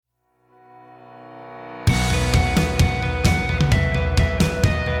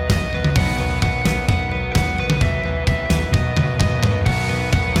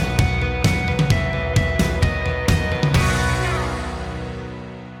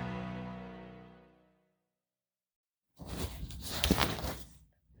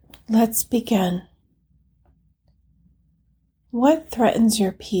Let's begin. What threatens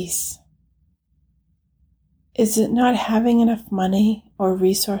your peace? Is it not having enough money or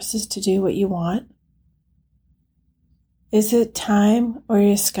resources to do what you want? Is it time or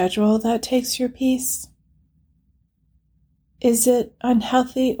your schedule that takes your peace? Is it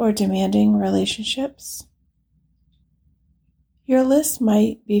unhealthy or demanding relationships? Your list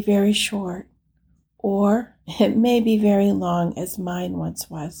might be very short, or it may be very long as mine once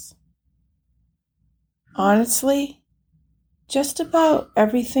was. Honestly, just about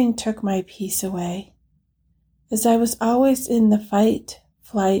everything took my peace away, as I was always in the fight,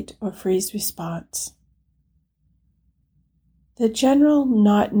 flight, or freeze response. The general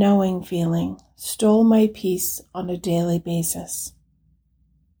not knowing feeling stole my peace on a daily basis.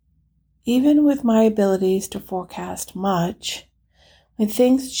 Even with my abilities to forecast much, when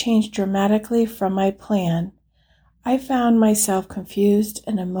things changed dramatically from my plan, I found myself confused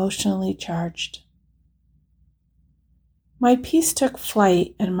and emotionally charged. My peace took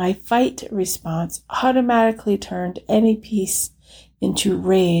flight, and my fight response automatically turned any peace into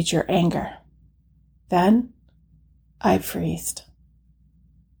rage or anger. Then I freezed.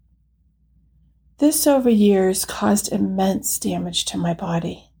 This over years caused immense damage to my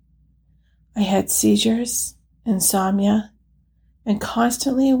body. I had seizures, insomnia, and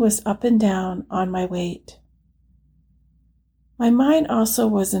constantly was up and down on my weight. My mind also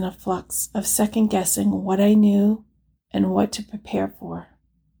was in a flux of second-guessing what I knew and what to prepare for.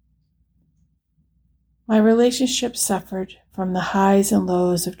 My relationship suffered from the highs and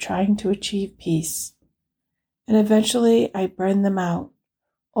lows of trying to achieve peace, and eventually I burned them out,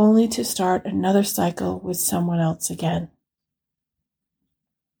 only to start another cycle with someone else again.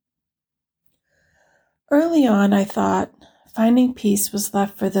 Early on, I thought finding peace was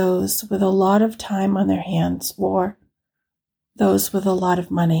left for those with a lot of time on their hands or those with a lot of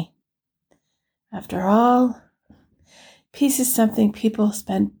money. After all, peace is something people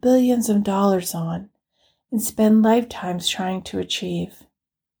spend billions of dollars on and spend lifetimes trying to achieve.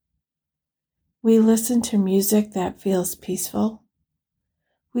 We listen to music that feels peaceful.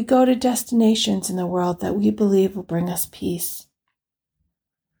 We go to destinations in the world that we believe will bring us peace.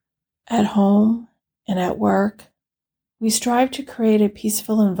 At home and at work, we strive to create a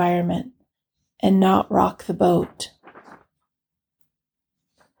peaceful environment and not rock the boat.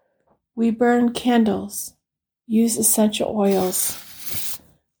 We burn candles, use essential oils,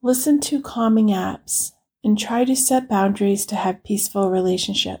 listen to calming apps, and try to set boundaries to have peaceful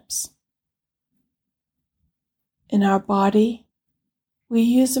relationships. In our body, we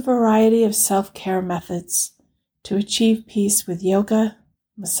use a variety of self-care methods to achieve peace with yoga,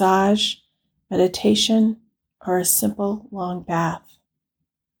 massage, meditation, or a simple long bath.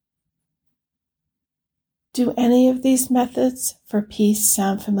 Do any of these methods for peace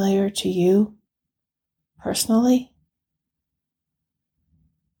sound familiar to you personally?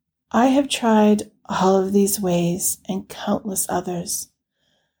 I have tried all of these ways and countless others,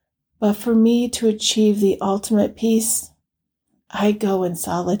 but for me to achieve the ultimate peace, I go in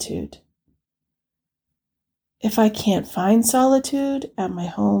solitude. If I can't find solitude at my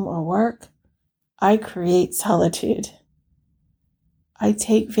home or work, I create solitude. I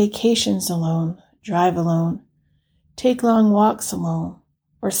take vacations alone, drive alone, take long walks alone,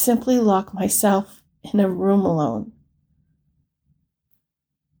 or simply lock myself in a room alone.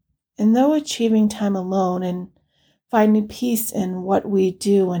 And though achieving time alone and finding peace in what we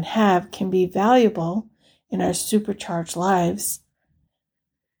do and have can be valuable in our supercharged lives,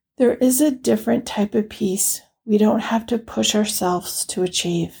 there is a different type of peace we don't have to push ourselves to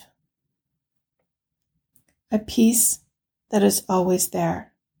achieve. A peace that is always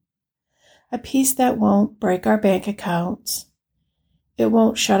there. A peace that won't break our bank accounts. It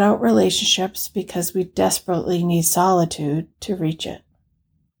won't shut out relationships because we desperately need solitude to reach it.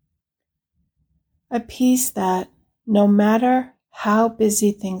 A peace that, no matter how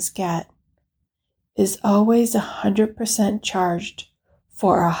busy things get, is always 100% charged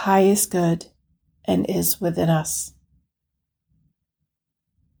for our highest good and is within us.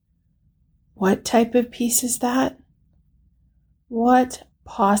 What type of peace is that? What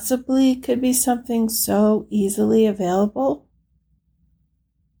possibly could be something so easily available?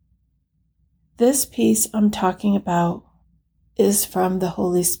 This peace I'm talking about is from the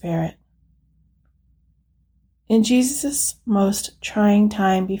Holy Spirit. In Jesus' most trying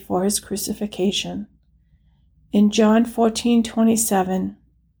time before his crucifixion, in John 14:27,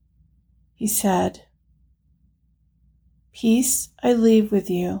 he said, "Peace I leave with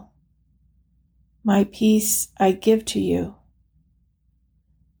you. My peace I give to you.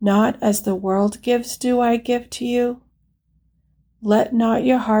 Not as the world gives do I give to you. Let not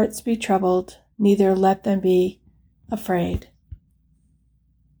your hearts be troubled, neither let them be afraid.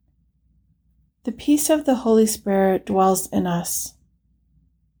 The peace of the Holy Spirit dwells in us.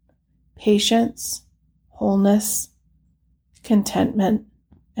 Patience, wholeness, contentment,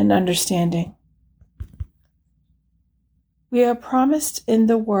 and understanding. We are promised in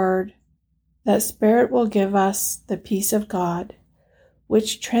the Word that Spirit will give us the peace of God,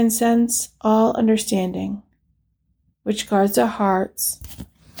 which transcends all understanding, which guards our hearts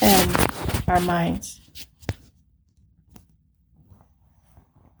and our minds.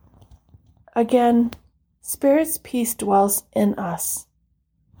 Again, Spirit's peace dwells in us.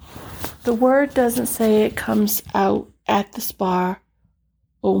 The Word doesn't say it comes out at the spa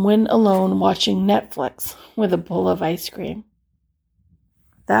or when alone watching Netflix with a bowl of ice cream.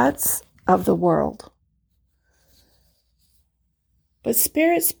 That's of the world. But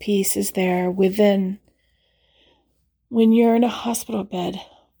Spirit's peace is there within when you're in a hospital bed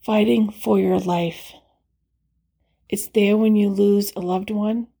fighting for your life. It's there when you lose a loved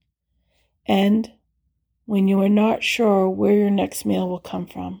one and when you are not sure where your next meal will come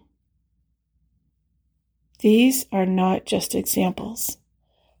from. These are not just examples.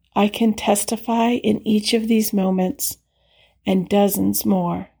 I can testify in each of these moments and dozens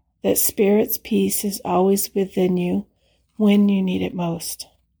more that Spirit's peace is always within you when you need it most.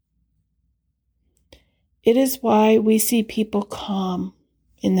 It is why we see people calm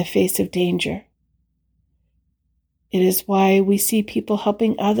in the face of danger. It is why we see people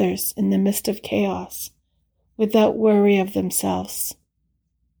helping others in the midst of chaos without worry of themselves.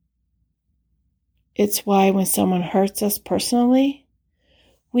 It's why when someone hurts us personally,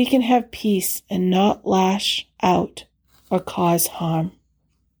 we can have peace and not lash out or cause harm.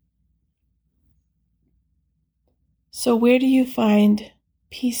 So where do you find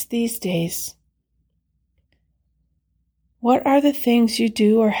peace these days? What are the things you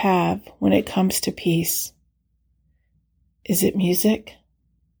do or have when it comes to peace? Is it music?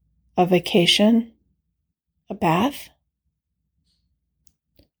 A vacation? A bath?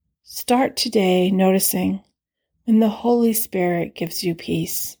 Start today noticing when the Holy Spirit gives you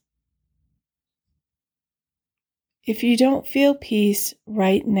peace. If you don't feel peace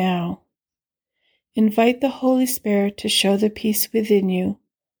right now, invite the Holy Spirit to show the peace within you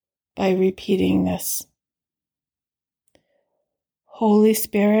by repeating this. Holy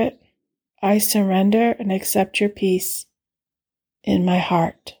Spirit, I surrender and accept your peace in my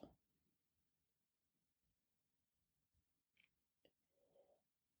heart.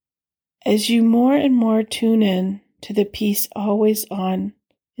 As you more and more tune in to the peace always on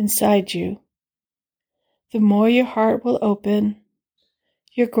inside you, the more your heart will open,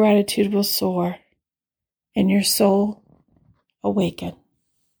 your gratitude will soar, and your soul awaken.